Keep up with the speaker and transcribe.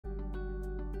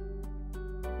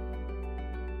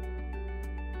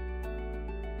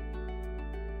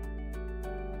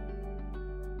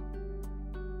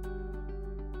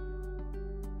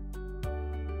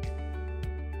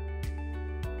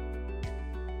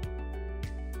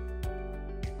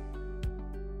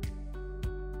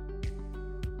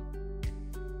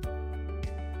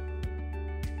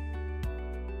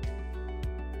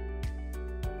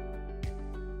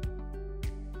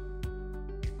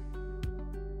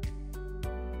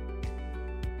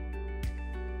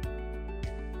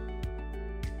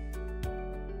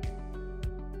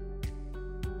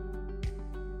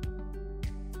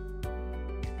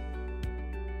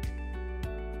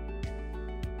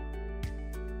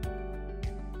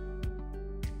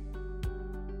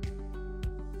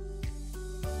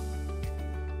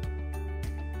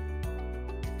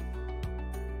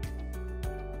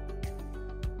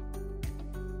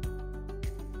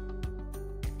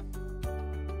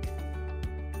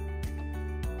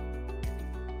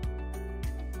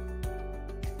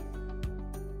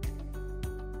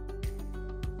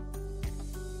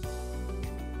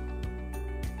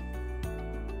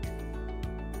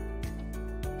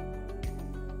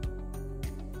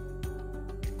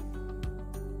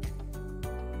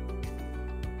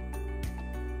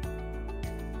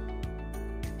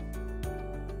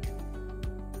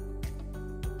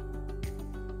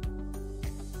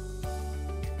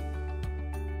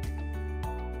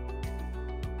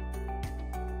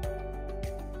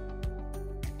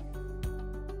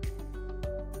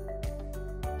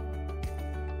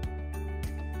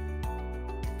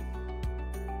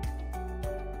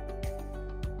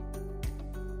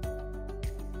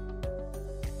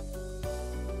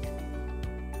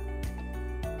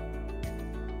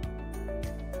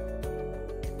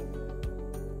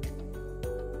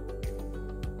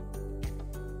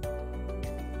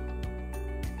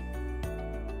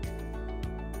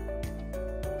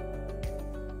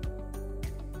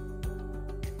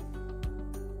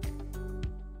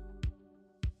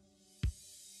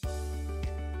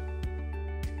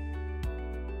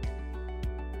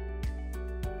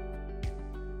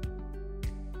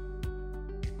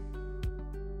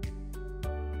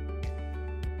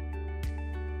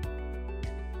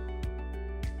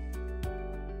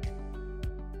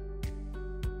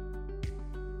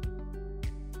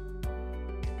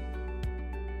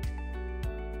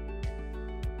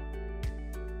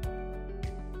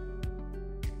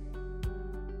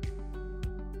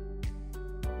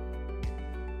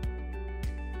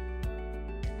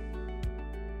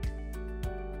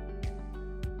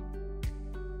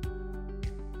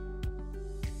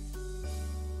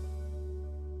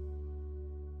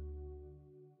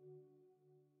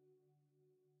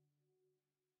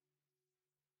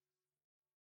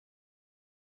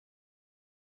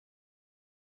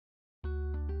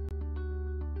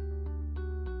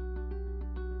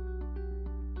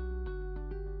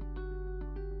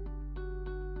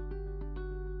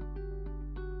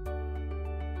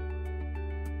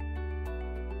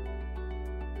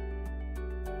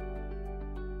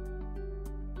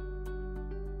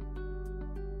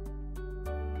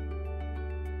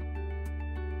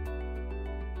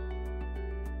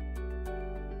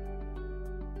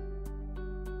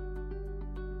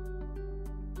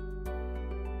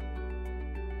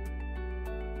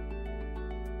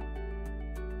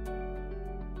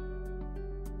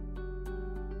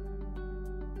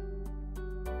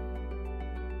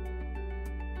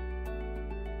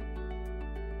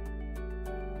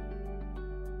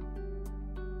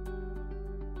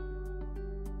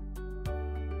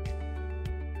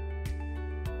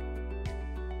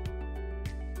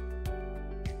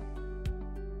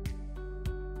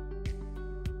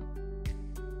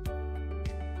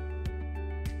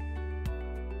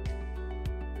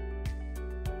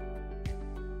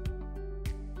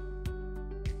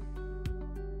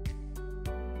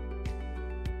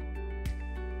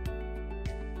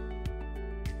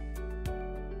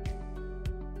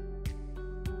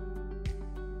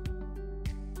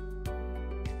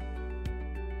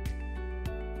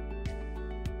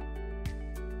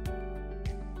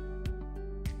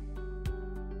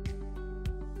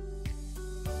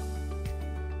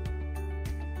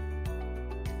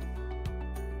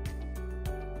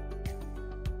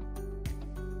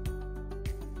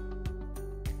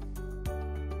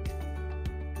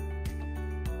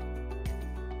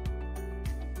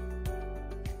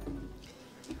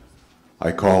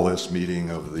I call this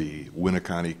meeting of the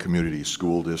Winneconne Community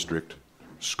School District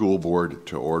School Board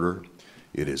to order.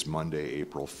 It is Monday,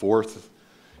 April 4th,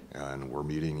 and we're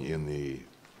meeting in the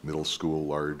middle school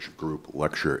large group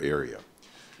lecture area.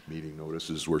 Meeting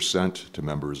notices were sent to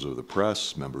members of the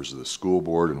press, members of the school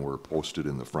board, and were posted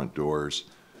in the front doors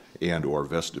and or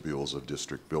vestibules of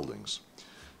district buildings.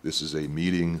 This is a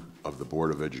meeting of the Board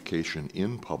of Education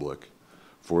in public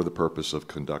for the purpose of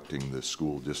conducting the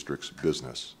school district's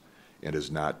business, and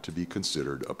is not to be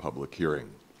considered a public hearing.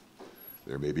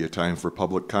 There may be a time for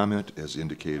public comment as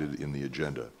indicated in the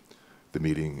agenda. The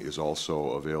meeting is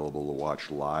also available to watch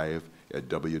live at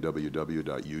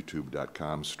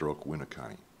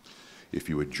www.youtube.com/Winneconne. If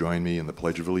you would join me in the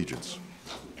Pledge of Allegiance.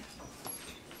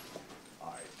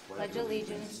 I pledge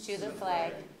allegiance to the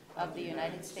flag of the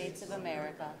United States of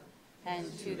America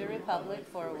and to the republic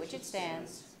for which it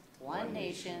stands, one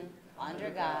nation, under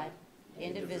God,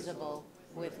 indivisible,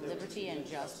 with liberty and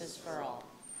justice for all.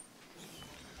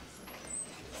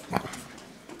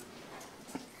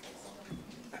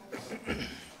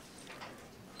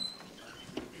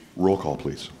 Roll call,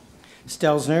 please.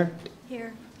 Stelzner.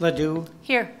 Here. Ledoux.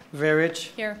 Here.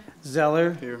 Verich. Here.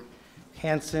 Zeller. Here.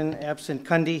 Hanson, absent.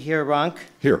 Kunde, here. Ronk.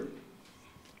 Here.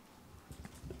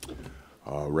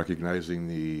 Recognizing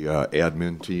the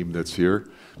admin team that's here,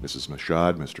 Mrs.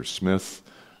 Mashad, Mr. Smith,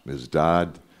 Ms.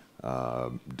 Dodd,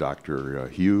 Dr.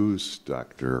 Hughes,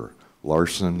 Dr.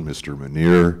 Larson, Mr.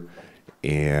 Manier,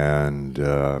 and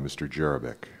Mr.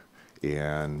 Jarabek,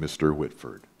 and Mr.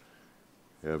 Whitford.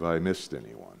 Have I missed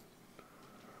anyone?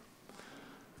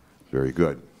 Very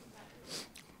good.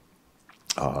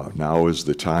 Now is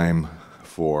the time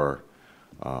for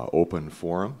open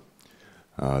forum.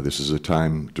 This is a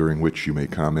time during which you may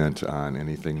comment on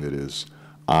anything that is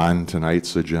on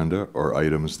tonight's agenda or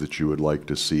items that you would like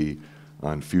to see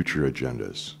on future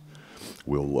agendas.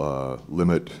 We'll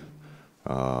limit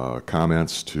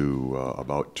comments to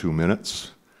about 2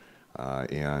 minutes,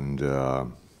 and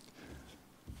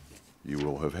you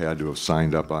will have had to have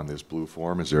signed up on this blue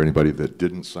form. Is there anybody that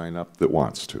didn't sign up that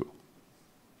wants to?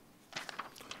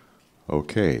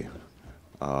 Okay.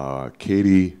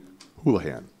 Katie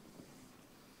Houlihan.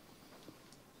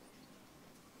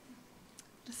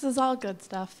 This is all good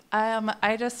stuff.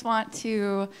 I just want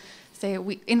to say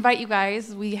we invite you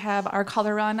guys. We have our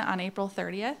color run on April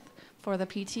 30th for the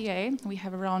PTA. We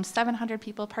have around 700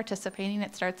 people participating.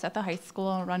 It starts at the high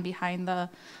school and run behind the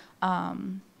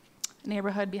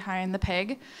neighborhood behind the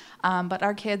pig. But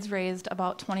our kids raised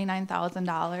about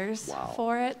 $29,000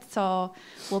 for it. So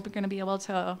we're going to be able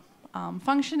to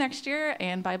function next year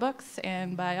and buy books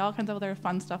and buy all kinds of other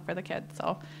fun stuff for the kids.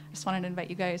 So I just wanted to invite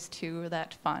you guys to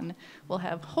that fun. We'll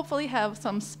hopefully have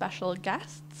some special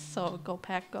guests. So go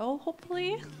Pack Go,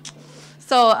 hopefully.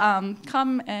 So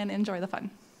come and enjoy the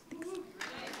fun. Thanks.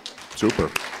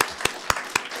 Super.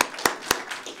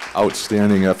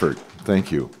 Outstanding effort.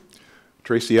 Thank you.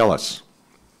 Tracy Ellis.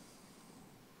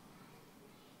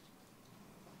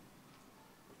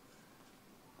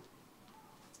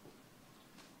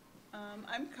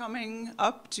 I'm coming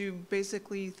up to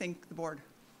basically thank the board.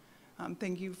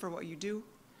 Thank you for what you do.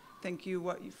 Thank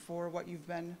you for what you've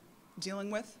been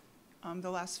dealing with the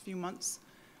last few months.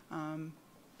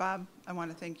 Bob, I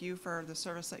want to thank you for the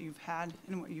service that you've had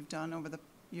and what you've done over the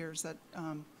years that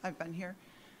I've been here.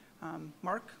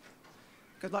 Mark,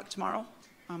 good luck tomorrow.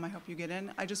 I hope you get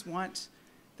in. I just want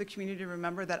the community to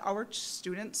remember that our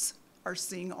students are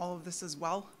seeing all of this as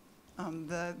well.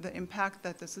 The impact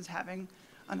that this is having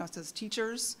on us as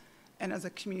teachers and as a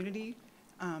community.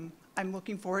 I'm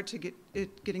looking forward to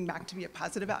getting back to be a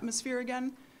positive atmosphere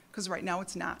again, because right now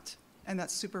it's not. And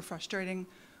that's super frustrating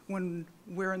when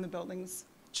we're in the buildings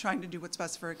trying to do what's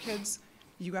best for our kids.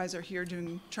 You guys are here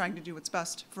trying to do what's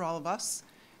best for all of us.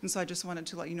 And so I just wanted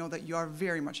to let you know that you are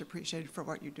very much appreciated for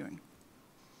what you're doing.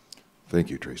 Thank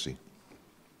you, Tracy.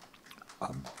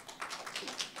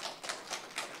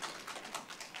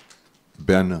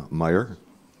 Ben Meyer.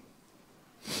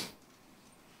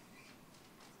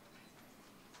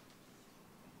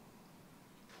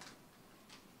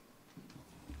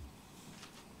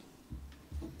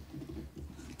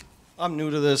 I'm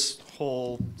new to this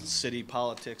whole city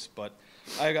politics, but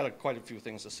I got quite a few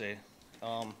things to say.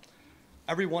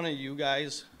 Every one of you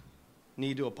guys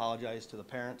need to apologize to the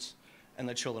parents and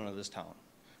the children of this town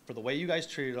for the way you guys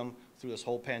treated them through this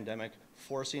whole pandemic,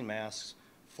 forcing masks,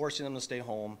 forcing them to stay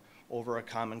home over a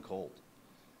common cold.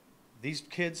 These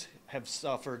kids have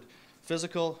suffered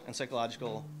physical and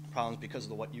psychological problems because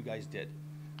of what you guys did.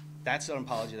 That's an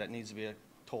apology that needs to be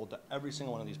told to every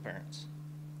single one of these parents.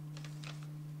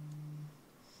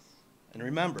 And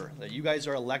remember that you guys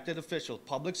are elected officials,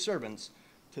 public servants,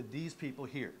 to these people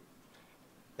here.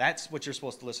 That's what you're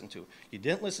supposed to listen to. You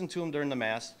didn't listen to them during the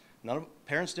mask.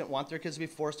 Parents didn't want their kids to be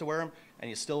forced to wear them, and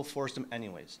you still forced them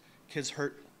anyways. Kids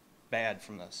hurt bad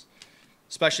from this,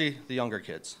 especially the younger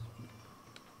kids.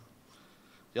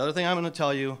 The other thing I'm going to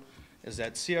tell you is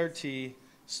that CRT,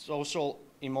 social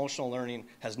emotional learning,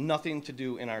 has nothing to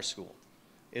do in our school.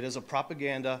 It is a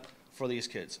propaganda for these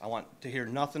kids. I want to hear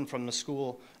nothing from the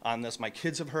school on this. My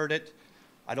kids have heard it.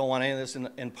 I don't want any of this in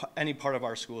any part of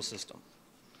our school system.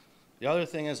 The other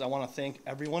thing is I want to thank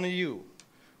every one of you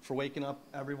for waking up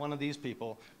every one of these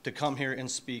people to come here and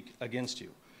speak against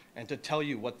you and to tell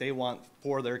you what they want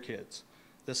for their kids.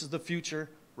 This is the future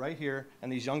right here,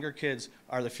 and these younger kids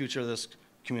are the future of this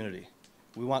community.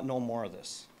 We want no more of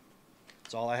this.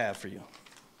 That's all I have for you.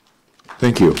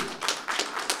 Thank you.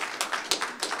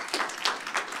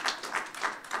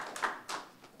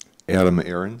 Adam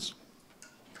Aarons.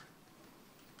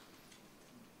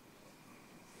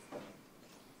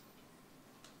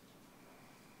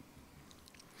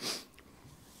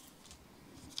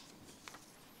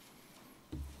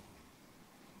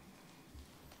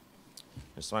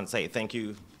 I just want to say thank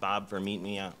you, Bob, for meeting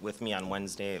me with me on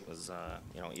Wednesday. It was,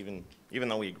 even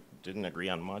though we didn't agree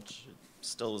on much, it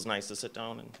still was nice to sit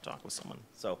down and talk with someone.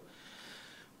 So,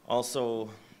 also,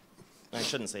 I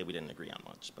shouldn't say we didn't agree on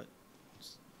much, but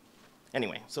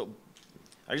anyway. So,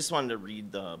 I just wanted to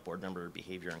read the board member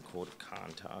behavior and code of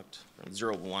conduct from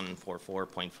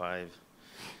 0144.5.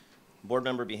 Board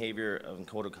member behavior and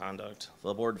code of conduct.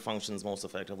 The board functions most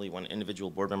effectively when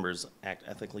individual board members act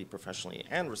ethically, professionally,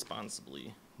 and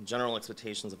responsibly. General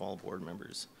expectations of all board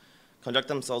members. Conduct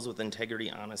themselves with integrity,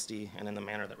 honesty, and in a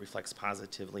manner that reflects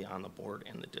positively on the board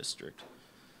and the district.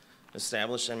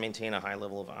 Establish and maintain a high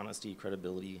level of honesty,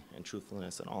 credibility, and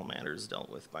truthfulness in all matters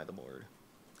dealt with by the board.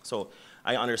 So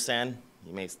I understand,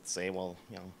 you may say, well,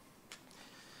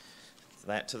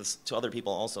 that to other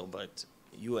people also, but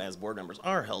you as board members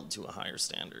are held to a higher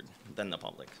standard than the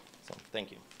public. So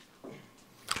thank you.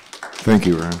 Thank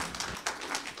you, Aaron.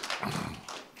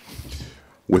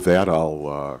 With that,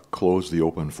 I'll close the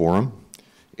open forum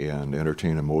and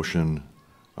entertain a motion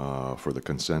for the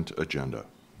consent agenda.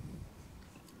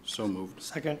 So moved.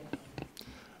 Second.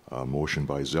 Motion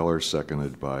by Zeller,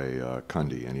 seconded by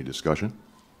Cundy. Any discussion?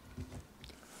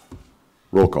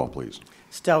 Roll call, please.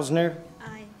 Stelzner.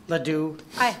 Aye. Ledoux.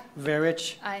 Aye.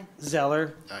 Verich. Aye.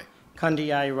 Zeller. Aye.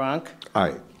 Cundy, aye. Ronk.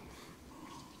 Aye.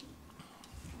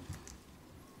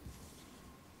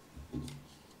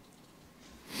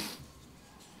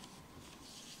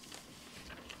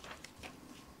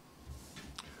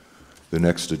 The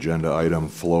next agenda item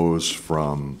flows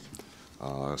from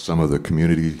some of the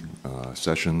community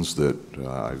sessions that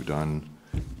I've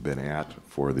been at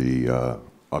for the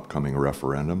upcoming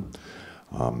referendum,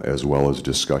 as well as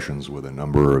discussions with a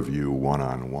number of you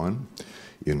one-on-one,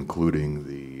 including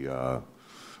the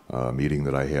meeting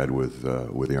that I had with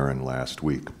Aaron last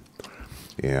week.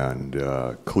 And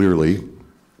clearly,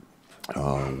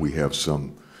 we have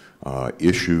some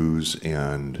issues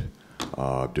and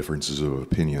differences of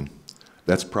opinion.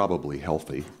 That's probably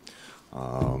healthy.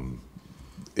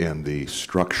 And the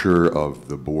structure of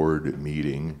the board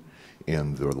meeting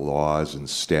and the laws and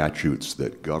statutes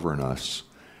that govern us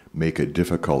make it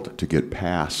difficult to get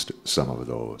past some of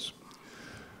those.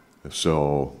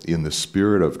 So in the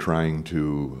spirit of trying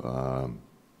to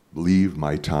leave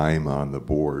my time on the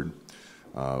board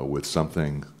with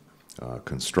something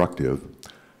constructive,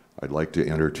 I'd like to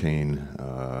entertain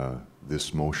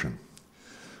this motion.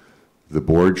 The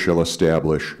board shall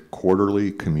establish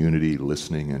quarterly community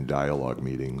listening and dialogue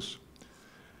meetings.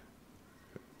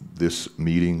 This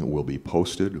meeting will be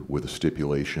posted with a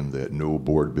stipulation that no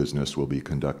board business will be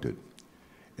conducted.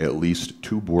 At least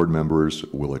 2 board members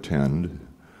will attend,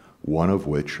 one of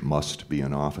which must be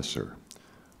an officer.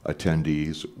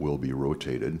 Attendees will be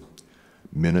rotated.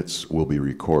 Minutes will be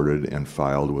recorded and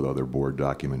filed with other board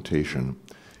documentation,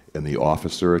 and the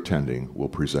officer attending will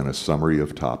present a summary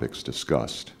of topics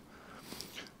discussed.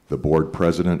 The board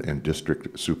president and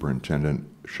district superintendent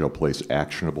shall place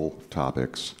actionable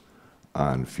topics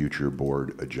on future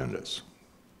board agendas.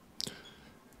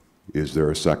 Is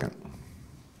there a second?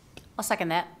 I'll second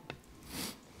that.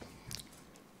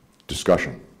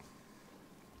 Discussion.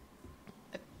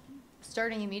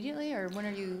 Starting immediately, or when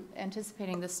are you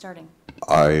anticipating this starting?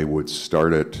 I would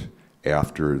start it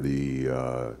after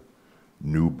the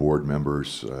new board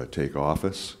members take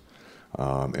office,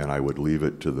 and I would leave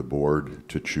it to the board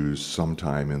to choose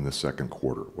sometime in the second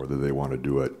quarter, whether they want to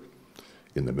do it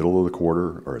in the middle of the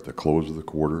quarter or at the close of the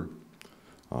quarter,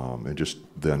 and just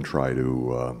then try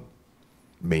to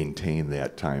maintain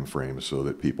that time frame so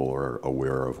that people are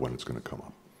aware of when it's going to come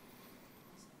up.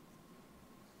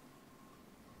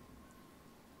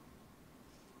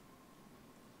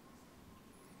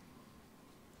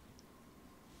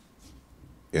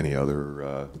 Any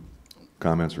other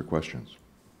comments or questions?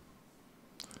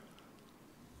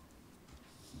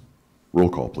 Roll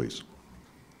call, please.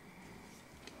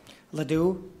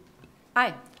 Ledoux,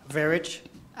 Aye. Verich,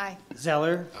 Aye.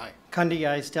 Zeller, Aye. Kundi,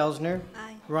 Stelzner,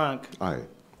 Aye. Ronk. Aye.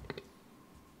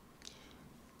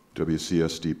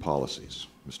 WCSD policies.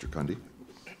 Mr. Cundy?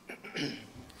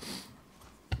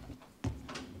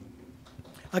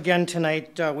 Again,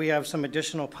 tonight, we have some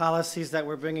additional policies that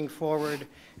we're bringing forward,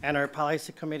 and our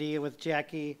policy committee with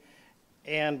Jackie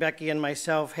and Becky and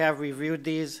myself have reviewed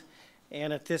these,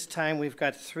 and at this time, we've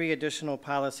got 3 additional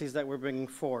policies that we're bringing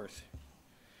forth.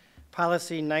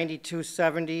 Policy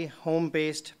 9270,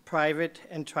 home-based private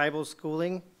and tribal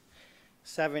schooling,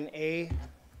 7A.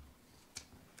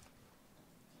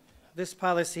 This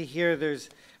policy here, there's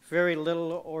very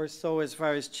little or so as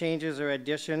far as changes or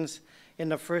additions. In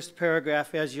the first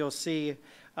paragraph, as you'll see,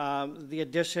 the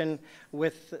addition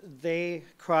with "they"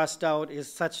 crossed out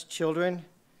is such children.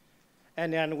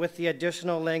 And then with the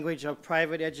additional language of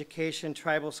private education,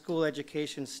 tribal school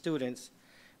education students.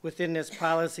 Within this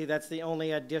policy, that's the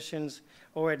only additions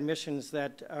or admissions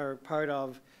that are part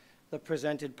of the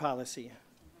presented policy.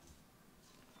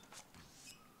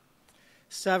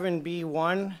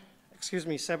 7B1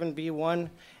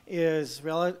 is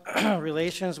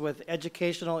relations with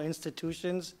educational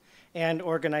institutions and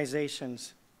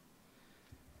organizations.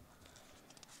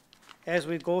 As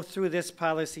we go through this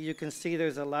policy, you can see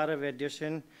there's a lot of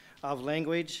addition of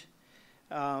language.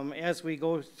 As we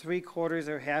go 3/4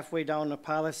 or halfway down the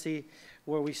policy,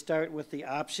 where we start with the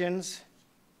options,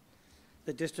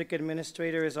 the district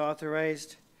administrator is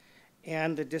authorized,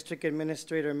 and the district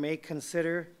administrator may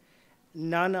consider.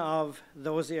 None of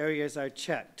those areas are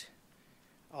checked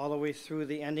all the way through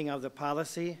the ending of the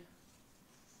policy.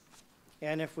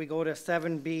 And if we go to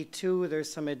 7B2,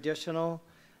 there's some additional.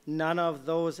 None of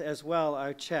those as well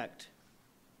are checked.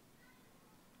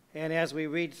 And as we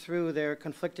read through, their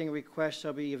conflicting requests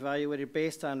shall be evaluated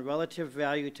based on relative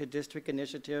value to district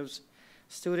initiatives,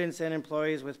 students and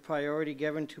employees with priority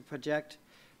given to project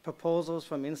proposals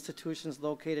from institutions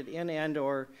located in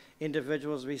and/or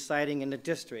individuals residing in the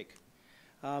district.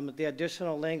 The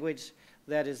additional language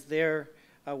that is there,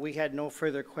 we had no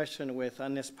further question with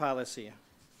on this policy.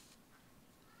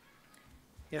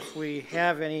 If we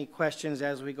have any questions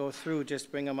as we go through,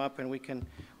 just bring them up and we can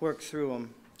work through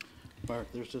them. Bart,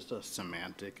 there's just a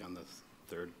semantic on the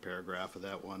third paragraph of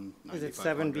that one. Is it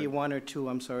 9500. 7B1 or 2,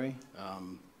 I'm sorry?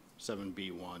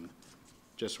 7B1,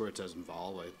 just where it says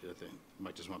involve, I think it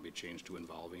might just want to be changed to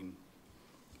involving.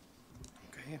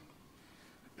 Okay.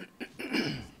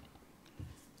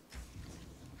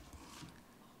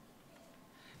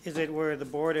 Is it where the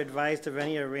board advised of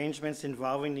any arrangements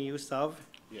involving the use of?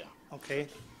 Yeah. Okay.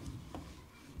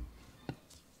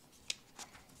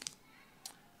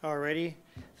 Alrighty.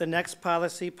 The next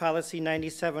policy, policy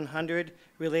 9700,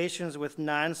 relations with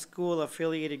non-school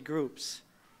affiliated groups.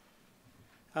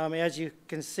 As you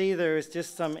can see, there is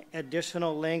just some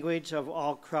additional language of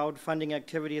all crowdfunding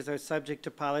activities are subject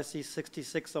to policy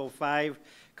 6605.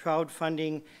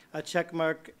 Crowdfunding, a check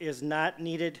mark is not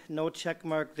needed, no check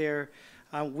mark there.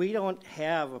 We don't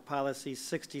have a policy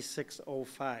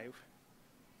 6605.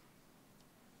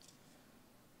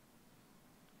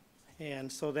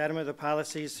 And so that are the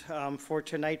policies for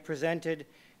tonight presented.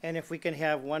 And if we can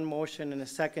have one motion and a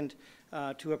second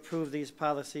to approve these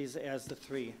policies as the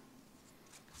 3.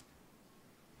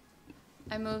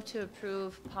 I move to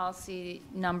approve policy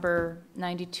number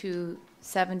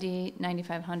 9270,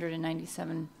 9500, and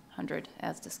 9700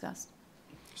 as discussed.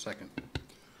 Second.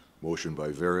 Motion by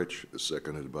Verich,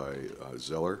 seconded by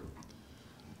Zeller.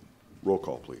 Roll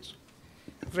call, please.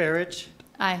 Verich,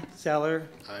 Aye. Zeller,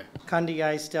 Aye. Kundi,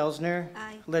 Stelzner.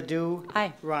 Aye. Ledoux.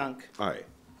 Aye. Ronk. Aye.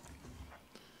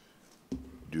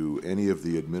 Do any of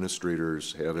the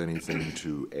administrators have anything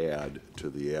to add to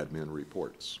the admin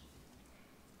reports?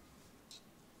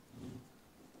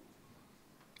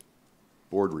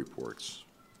 Board reports.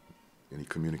 Any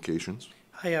communications?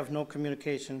 I have no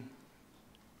communication.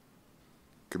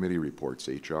 Committee reports,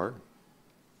 HR.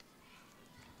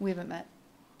 We haven't met.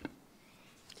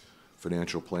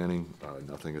 Financial planning,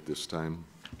 nothing at this time.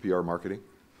 PR marketing?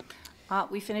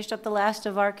 We finished up the last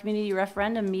of our community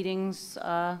referendum meetings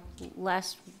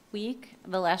last week.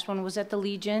 The last one was at the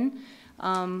Legion.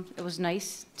 It was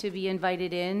nice to be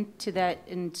invited in to that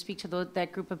and speak to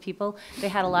that group of people. They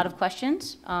had a lot of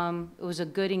questions. It was a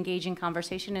good, engaging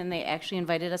conversation, and they actually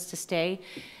invited us to stay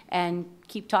and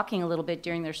keep talking a little bit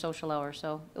during their social hour.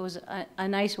 So it was a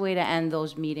nice way to end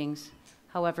those meetings,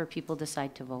 however people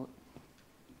decide to vote.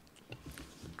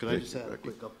 Could I just add a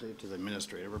quick update to the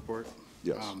administrative report?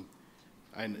 Yes.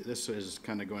 This is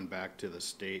kind of going back to the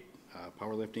state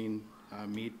powerlifting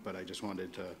meet, but I just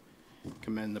wanted to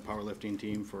commend the powerlifting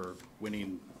team for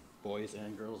winning boys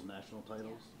and girls national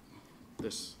titles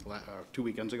this 2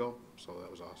 weekends ago, so that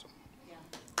was awesome.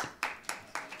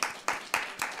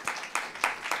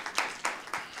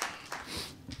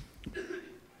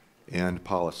 And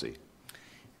policy.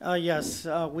 Yes,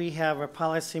 we have a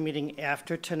policy meeting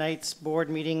after tonight's board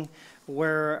meeting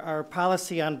where our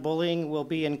policy on bullying will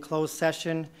be in closed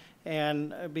session.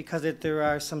 And because there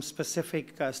are some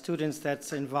specific students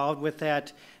that's involved with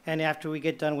that. And after we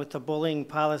get done with the bullying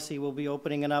policy, we'll be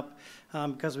opening it up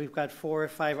because we've got 4 or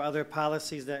 5 other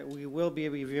policies that we will be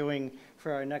reviewing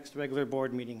for our next regular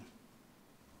board meeting.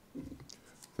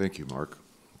 Thank you, Mark.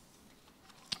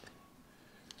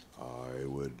 I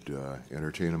would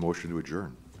entertain a motion to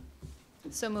adjourn.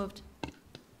 So moved.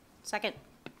 Second.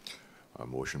 A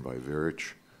motion by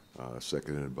Verich,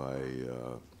 seconded by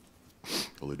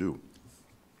Ledoux.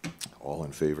 All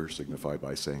in favor signify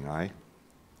by saying aye.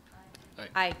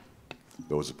 Aye.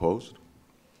 Those opposed?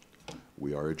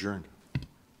 We are adjourned.